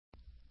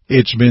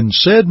It's been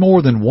said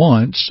more than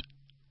once,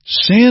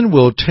 sin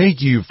will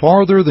take you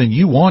farther than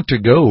you want to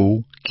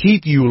go,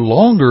 keep you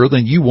longer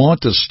than you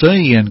want to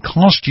stay, and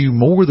cost you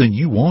more than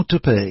you want to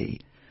pay.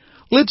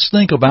 Let's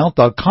think about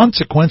the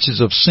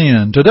consequences of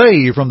sin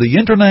today from the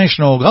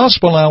International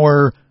Gospel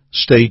Hour.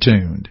 Stay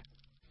tuned.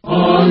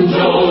 On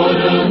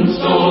Jordan's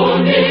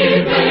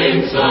stormy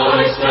banks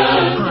I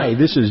stand. Hi,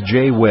 this is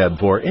Jay Webb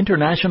for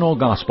International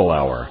Gospel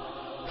Hour.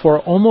 For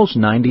almost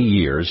 90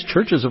 years,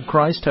 Churches of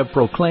Christ have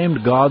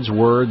proclaimed God's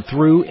Word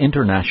through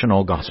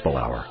International Gospel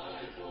Hour.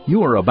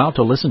 You are about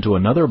to listen to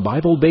another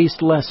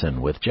Bible-based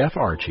lesson with Jeff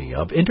Archie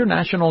of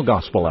International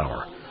Gospel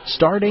Hour,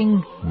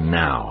 starting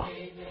now.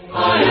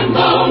 I am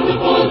bound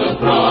for the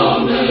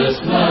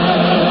promised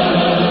land.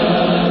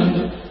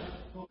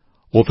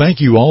 Well, thank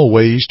you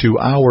always to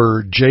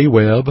our J.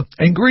 Webb,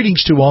 and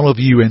greetings to all of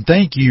you, and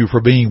thank you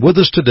for being with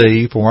us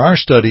today for our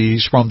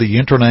studies from the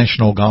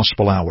International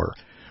Gospel Hour.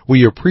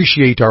 We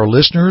appreciate our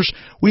listeners.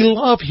 We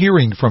love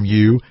hearing from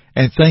you,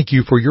 and thank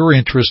you for your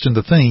interest in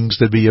the things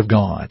that be of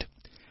God.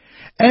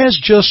 As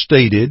just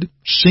stated,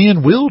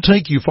 sin will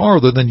take you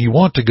farther than you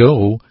want to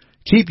go,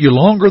 keep you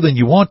longer than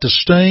you want to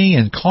stay,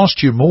 and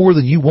cost you more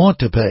than you want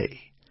to pay.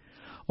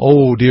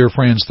 Oh, dear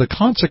friends, the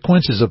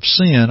consequences of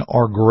sin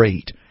are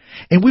great,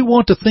 and we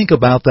want to think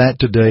about that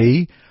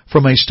today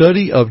from a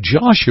study of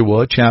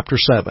Joshua chapter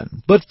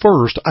 7. But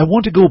first, I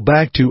want to go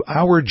back to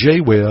our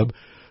J. Webb,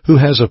 who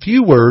has a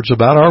few words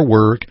about our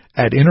work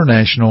at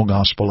International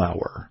Gospel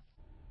Hour.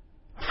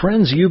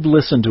 Friends, you've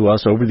listened to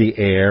us over the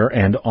air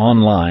and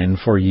online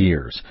for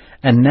years,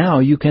 and now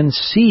you can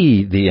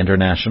see the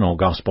International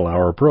Gospel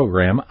Hour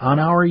program on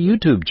our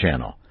YouTube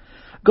channel.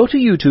 Go to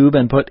YouTube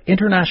and put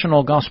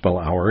International Gospel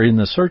Hour in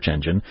the search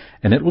engine,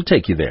 and it will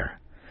take you there.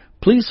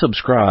 Please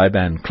subscribe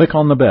and click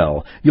on the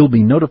bell. You'll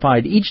be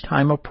notified each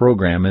time a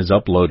program is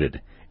uploaded.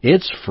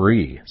 It's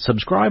free.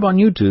 Subscribe on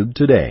YouTube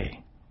today.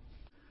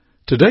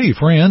 Today,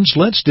 friends,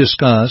 let's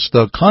discuss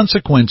the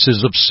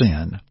consequences of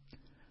sin.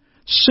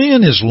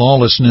 Sin is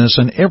lawlessness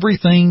and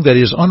everything that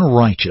is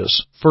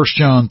unrighteous, 1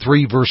 John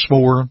 3, verse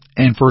 4,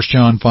 and 1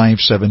 John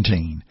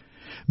 5:17.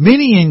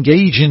 Many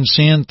engage in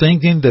sin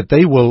thinking that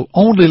they will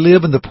only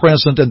live in the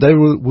present and there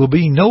will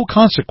be no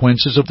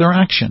consequences of their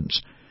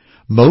actions.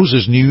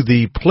 Moses knew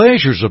the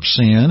pleasures of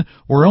sin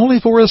were only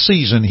for a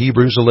season,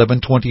 Hebrews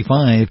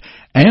 11:25,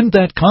 and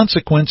that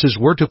consequences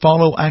were to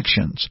follow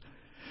actions.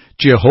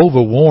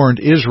 Jehovah warned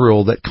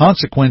Israel that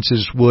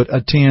consequences would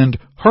attend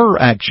her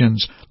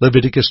actions,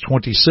 Leviticus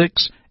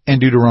 26 and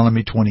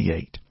Deuteronomy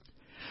 28.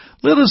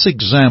 Let us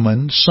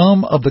examine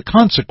some of the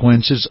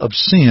consequences of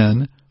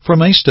sin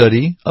from a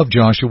study of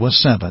Joshua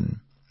 7.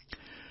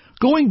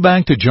 Going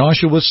back to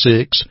Joshua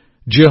 6,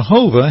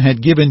 Jehovah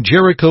had given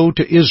Jericho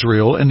to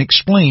Israel and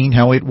explained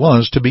how it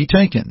was to be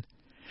taken.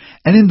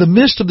 And in the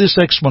midst of this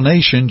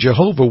explanation,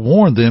 Jehovah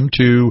warned them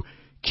to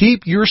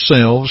keep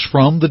yourselves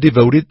from the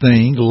devoted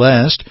thing,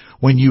 lest,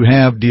 when you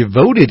have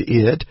devoted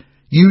it,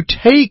 you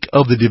take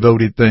of the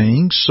devoted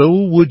thing, so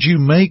would you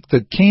make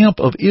the camp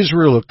of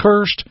Israel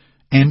accursed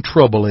and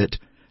trouble it.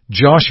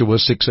 Joshua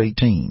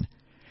 6:18.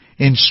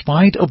 In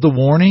spite of the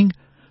warning,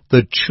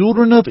 the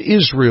children of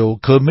Israel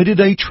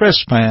committed a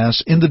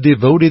trespass in the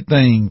devoted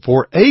thing,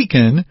 for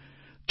Achan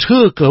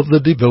took of the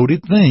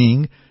devoted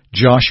thing,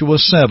 Joshua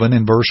 7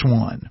 and verse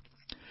 1.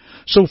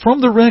 So from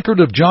the record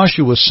of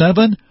Joshua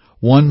 7,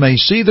 one may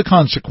see the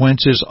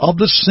consequences of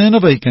the sin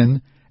of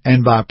Achan,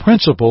 and by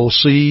principle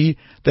see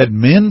that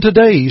men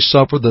today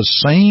suffer the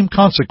same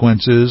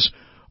consequences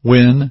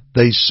when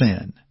they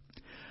sin.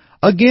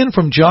 Again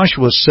from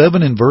Joshua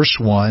 7 and verse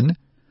 1,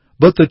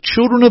 but the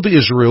children of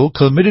Israel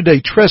committed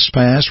a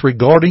trespass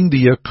regarding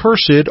the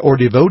accursed or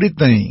devoted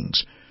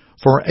things.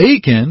 For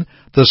Achan,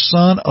 the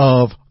son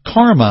of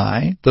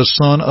Carmi, the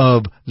son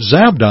of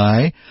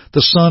Zabdi,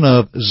 the son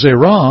of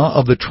Zerah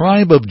of the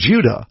tribe of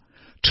Judah,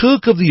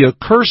 took of the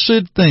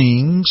accursed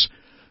things,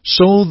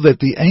 so that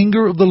the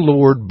anger of the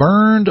Lord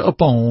burned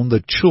upon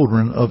the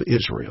children of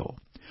Israel.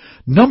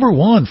 Number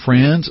one,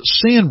 friends,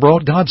 sin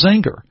brought God's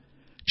anger.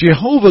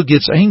 Jehovah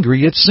gets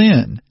angry at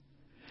sin.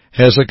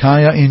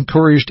 Hezekiah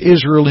encouraged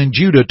Israel and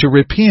Judah to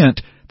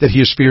repent, that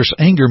his fierce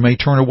anger may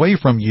turn away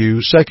from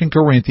you, 2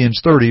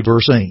 Corinthians 30,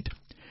 verse 8.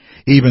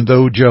 Even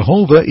though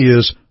Jehovah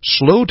is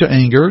slow to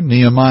anger,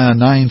 Nehemiah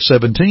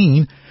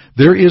 9:17,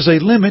 there is a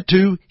limit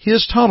to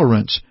his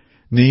tolerance,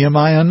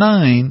 Nehemiah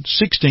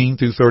 9:16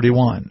 through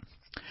 31.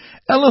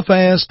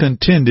 Eliphaz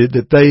contended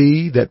that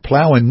they that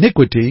plow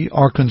iniquity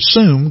are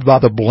consumed by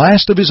the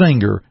blast of his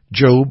anger,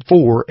 Job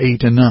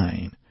 4:8 and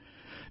 9.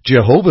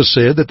 Jehovah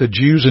said that the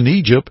Jews in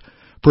Egypt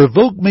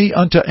provoked me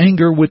unto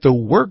anger with the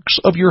works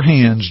of your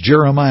hands,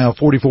 Jeremiah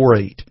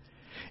 44:8.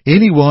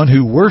 Anyone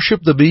who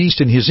worshipped the beast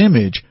in his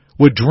image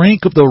would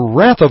drink of the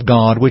wrath of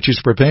God, which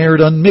is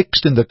prepared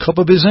unmixed in the cup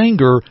of his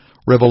anger,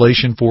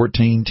 Revelation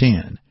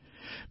 14:10.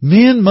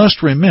 Men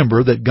must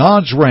remember that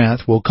God's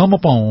wrath will come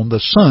upon the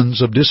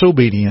sons of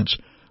disobedience,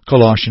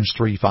 Colossians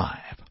 3:5.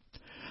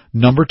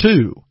 Number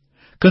 2,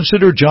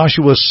 consider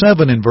Joshua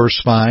 7 and verse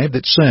 5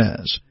 that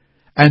says,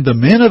 And the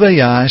men of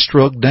Ai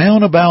struck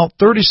down about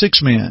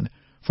 36 men,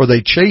 For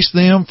they chased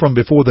them from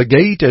before the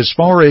gate as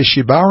far as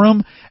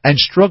Shebarim, and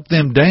struck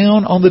them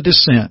down on the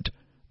descent.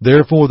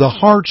 Therefore the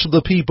hearts of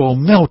the people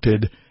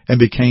melted and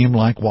became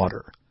like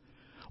water.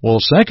 Well,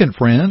 second,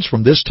 friends,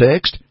 from this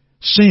text,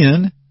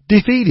 sin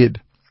defeated.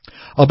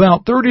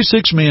 About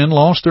 36 men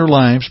lost their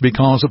lives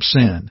because of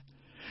sin.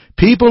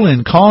 People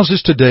and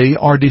causes today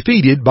are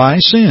defeated by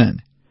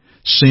sin.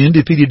 Sin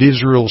defeated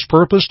Israel's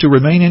purpose to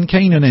remain in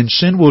Canaan, and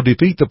sin will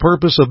defeat the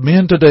purpose of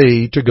men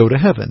today to go to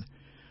heaven.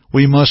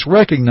 We must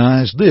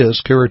recognize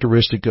this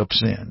characteristic of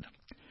sin.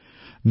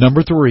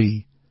 Number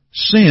 3,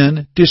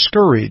 sin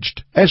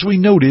discouraged, as we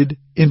noted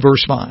in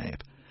verse 5.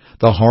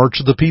 The hearts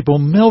of the people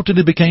melted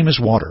and became as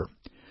water.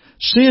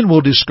 Sin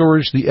will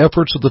discourage the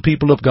efforts of the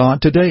people of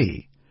God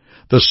today.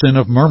 The sin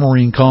of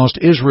murmuring caused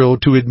Israel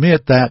to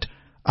admit that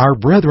our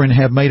brethren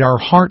have made our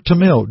heart to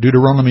melt,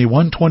 Deuteronomy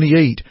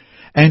 1:28,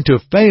 and to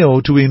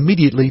fail to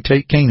immediately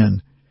take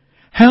Canaan.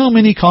 How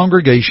many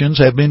congregations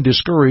have been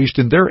discouraged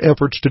in their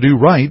efforts to do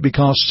right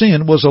because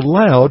sin was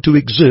allowed to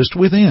exist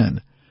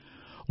within?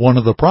 One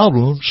of the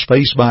problems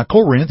faced by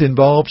Corinth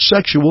involved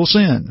sexual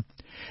sin.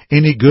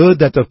 Any good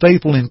that the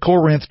faithful in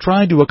Corinth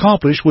tried to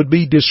accomplish would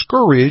be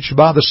discouraged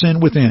by the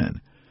sin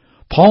within.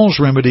 Paul's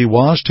remedy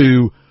was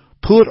to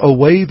put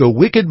away the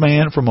wicked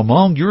man from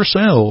among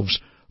yourselves,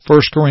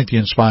 1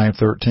 Corinthians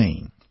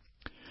 5:13.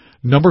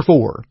 Number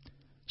 4,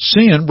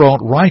 sin brought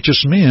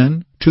righteous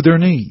men to their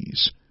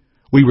knees.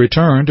 We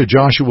return to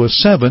Joshua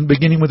 7,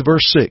 beginning with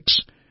verse 6.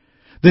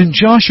 Then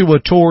Joshua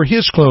tore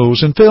his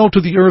clothes and fell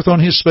to the earth on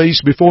his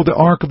face before the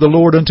ark of the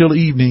Lord until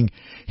evening,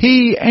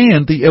 he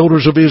and the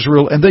elders of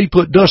Israel, and they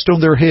put dust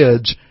on their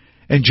heads.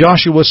 And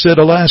Joshua said,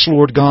 Alas,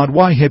 Lord God,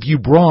 why have you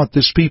brought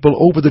this people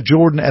over the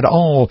Jordan at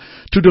all,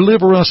 to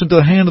deliver us into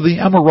the hand of the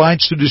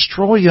Amorites to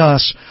destroy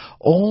us?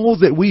 Oh,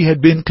 that we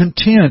had been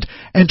content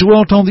and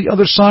dwelt on the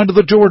other side of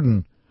the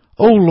Jordan.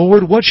 O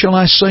Lord, what shall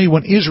I say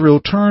when Israel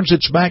turns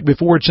its back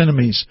before its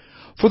enemies?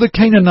 For the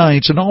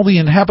Canaanites and all the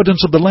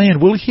inhabitants of the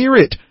land will hear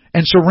it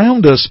and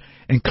surround us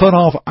and cut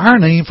off our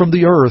name from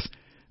the earth.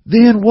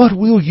 Then what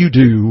will you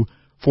do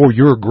for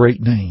your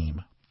great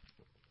name?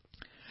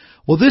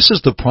 Well, this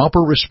is the proper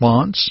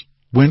response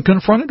when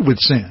confronted with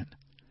sin.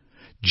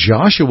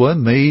 Joshua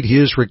made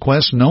his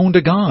request known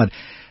to God.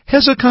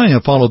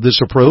 Hezekiah followed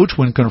this approach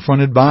when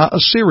confronted by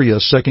Assyria,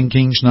 2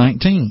 Kings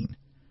 19.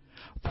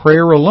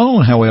 Prayer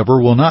alone,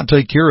 however, will not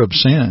take care of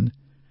sin.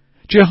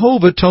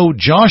 Jehovah told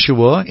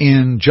Joshua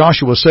in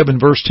Joshua 7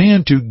 verse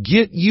 10 to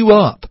get you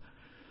up.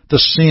 The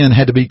sin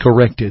had to be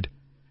corrected.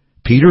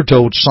 Peter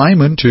told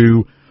Simon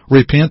to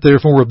repent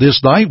therefore of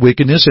this thy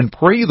wickedness, and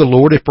pray the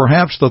Lord if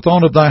perhaps the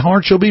thought of thy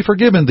heart shall be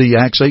forgiven thee,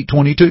 Acts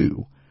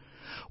 8:22.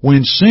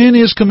 When sin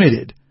is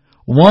committed,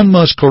 one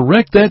must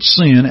correct that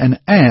sin and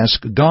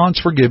ask God's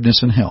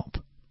forgiveness and help.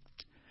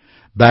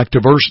 Back to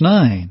verse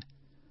 9.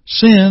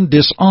 Sin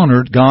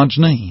dishonored God's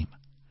name.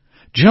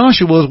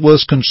 Joshua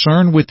was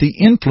concerned with the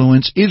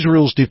influence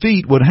Israel's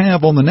defeat would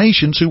have on the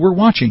nations who were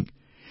watching.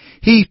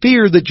 He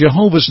feared that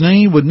Jehovah's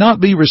name would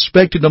not be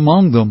respected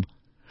among them.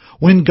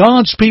 When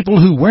God's people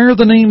who wear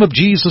the name of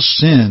Jesus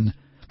sin,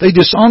 they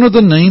dishonor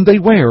the name they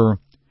wear.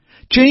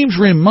 James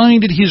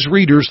reminded his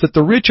readers that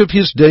the rich of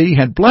his day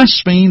had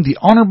blasphemed the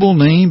honorable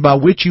name by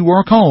which you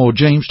are called,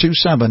 James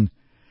 2:7.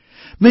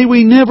 May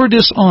we never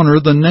dishonor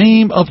the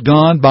name of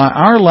God by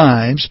our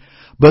lives,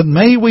 but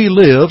may we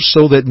live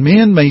so that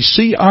men may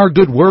see our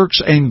good works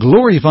and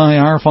glorify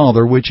our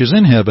Father which is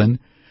in heaven,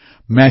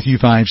 Matthew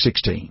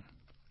 5:16.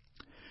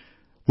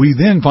 We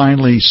then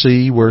finally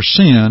see where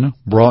sin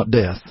brought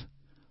death.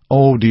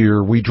 Oh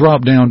dear, we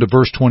drop down to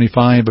verse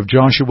 25 of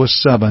Joshua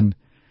 7.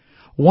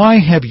 Why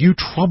have you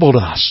troubled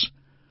us?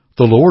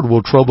 The Lord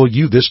will trouble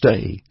you this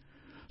day.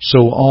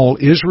 So all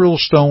Israel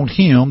stoned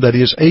him, that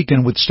is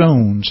Achan, with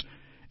stones,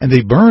 and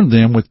they burned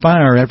them with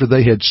fire after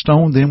they had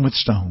stoned them with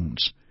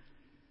stones.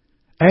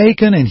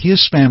 Achan and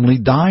his family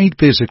died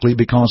physically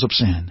because of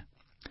sin.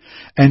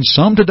 And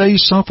some today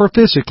suffer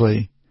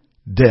physically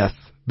death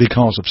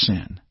because of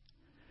sin.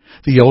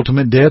 The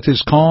ultimate death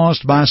is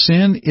caused by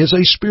sin is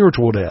a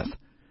spiritual death.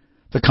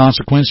 The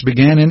consequence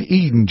began in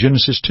Eden,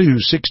 Genesis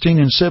 2:16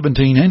 and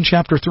 17, and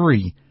chapter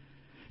 3.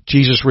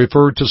 Jesus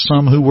referred to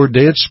some who were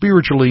dead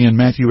spiritually in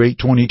Matthew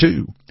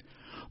 8:22.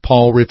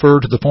 Paul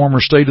referred to the former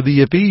state of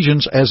the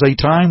Ephesians as a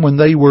time when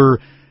they were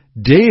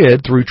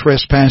dead through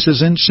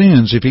trespasses and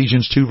sins,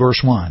 Ephesians 2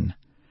 verse 1.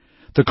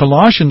 The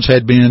Colossians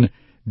had been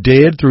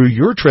dead through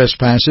your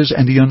trespasses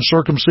and the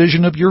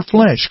uncircumcision of your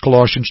flesh,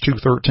 Colossians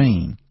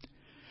 2:13.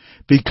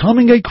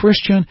 Becoming a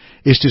Christian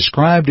is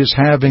described as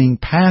having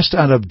passed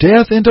out of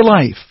death into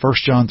life,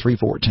 1 John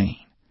 3:14.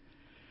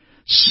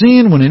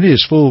 Sin, when it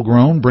is full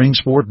grown, brings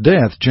forth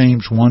death,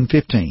 James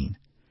 1:15.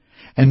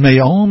 And may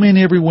all men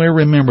everywhere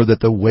remember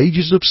that the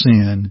wages of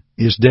sin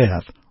is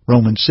death,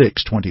 Romans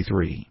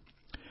 6:23.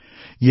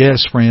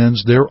 Yes,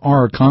 friends, there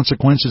are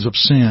consequences of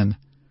sin.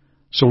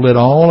 So let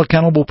all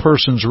accountable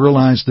persons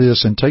realize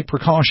this and take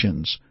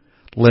precautions,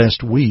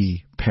 lest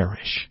we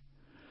perish.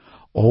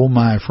 Oh,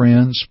 my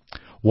friends,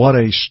 What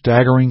a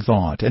staggering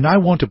thought. And I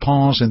want to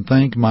pause and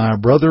thank my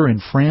brother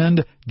and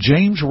friend,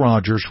 James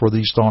Rogers, for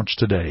these thoughts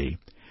today.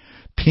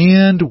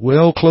 Penned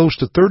well close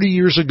to 30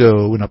 years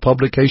ago in a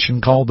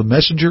publication called The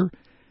Messenger,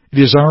 it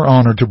is our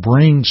honor to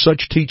bring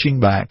such teaching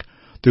back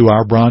through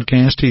our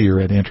broadcast here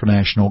at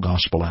International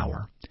Gospel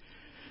Hour.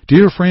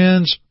 Dear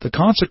friends, the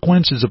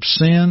consequences of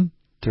sin,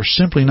 they're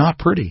simply not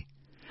pretty.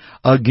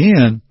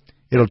 Again,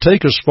 it'll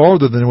take us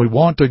farther than we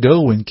want to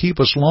go and keep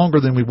us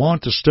longer than we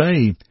want to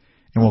stay,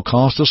 and will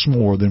cost us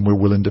more than we're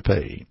willing to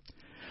pay.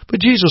 But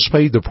Jesus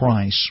paid the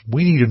price.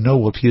 We need to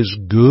know of His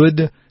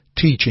good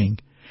teaching,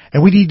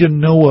 and we need to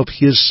know of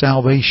His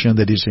salvation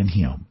that is in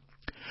Him.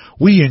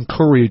 We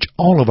encourage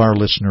all of our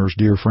listeners,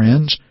 dear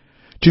friends,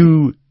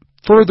 to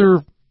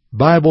further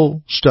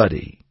Bible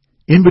study,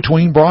 in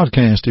between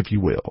broadcasts, if you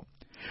will.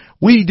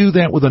 We do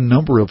that with a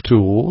number of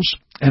tools,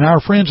 and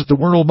our friends at the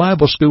World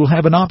Bible School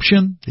have an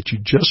option that you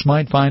just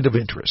might find of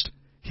interest.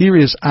 Here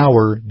is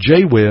our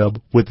J.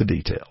 Webb with the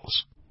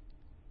details.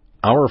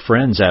 Our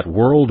friends at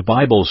World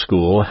Bible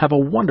School have a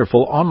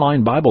wonderful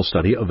online Bible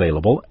study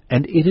available,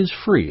 and it is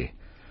free.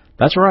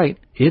 That's right,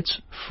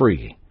 it's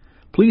free.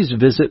 Please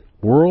visit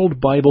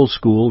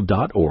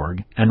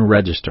worldbibleschool.org and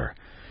register.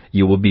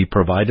 You will be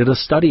provided a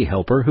study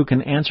helper who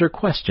can answer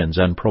questions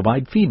and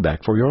provide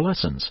feedback for your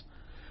lessons.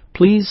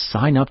 Please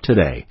sign up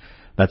today.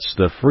 That's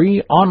the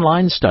free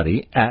online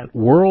study at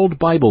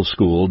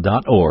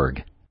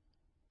worldbibleschool.org.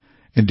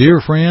 And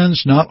dear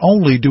friends, not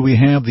only do we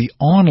have the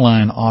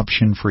online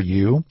option for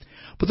you,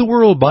 but the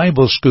World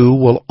Bible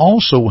School will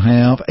also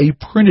have a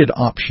printed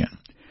option.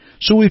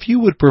 So if you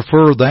would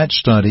prefer that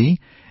study,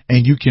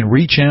 and you can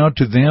reach out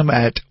to them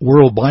at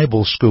World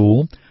Bible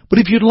School, but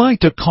if you'd like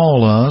to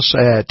call us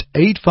at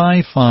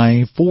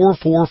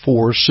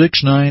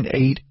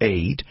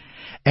 855-444-6988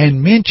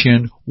 and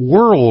mention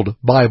World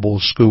Bible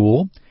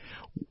School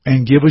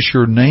and give us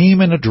your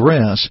name and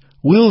address,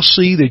 we'll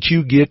see that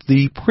you get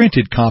the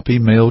printed copy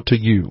mailed to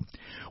you.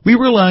 We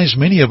realize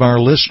many of our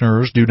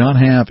listeners do not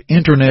have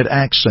Internet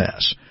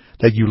access,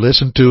 that you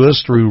listen to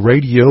us through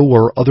radio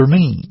or other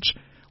means.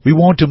 We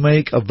want to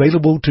make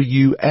available to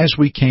you as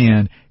we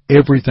can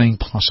everything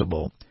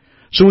possible.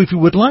 So if you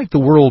would like the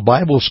World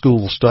Bible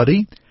School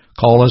study,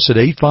 call us at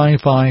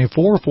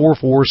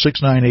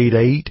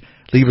 855-444-6988.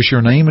 Leave us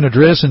your name and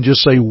address and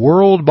just say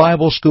World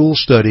Bible School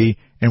Study,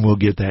 and we'll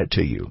get that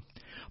to you.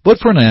 But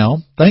for now,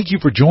 thank you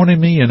for joining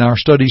me in our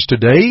studies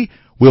today.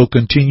 We'll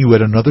continue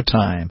at another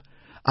time.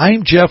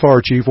 I'm Jeff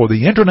Archie for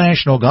the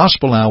International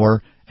Gospel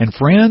Hour, and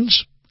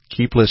friends,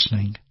 keep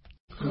listening.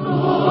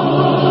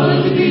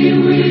 God be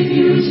with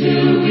you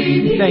till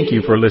we meet. Thank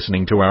you for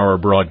listening to our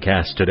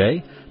broadcast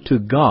today. To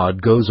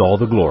God goes all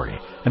the glory,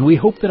 and we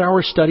hope that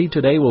our study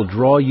today will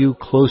draw you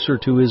closer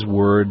to His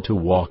Word to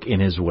walk in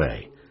His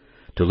way.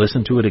 To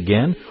listen to it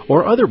again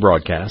or other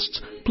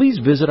broadcasts, please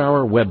visit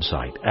our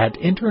website at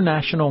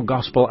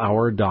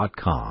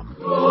internationalgospelhour.com.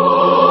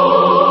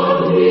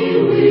 God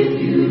be with you.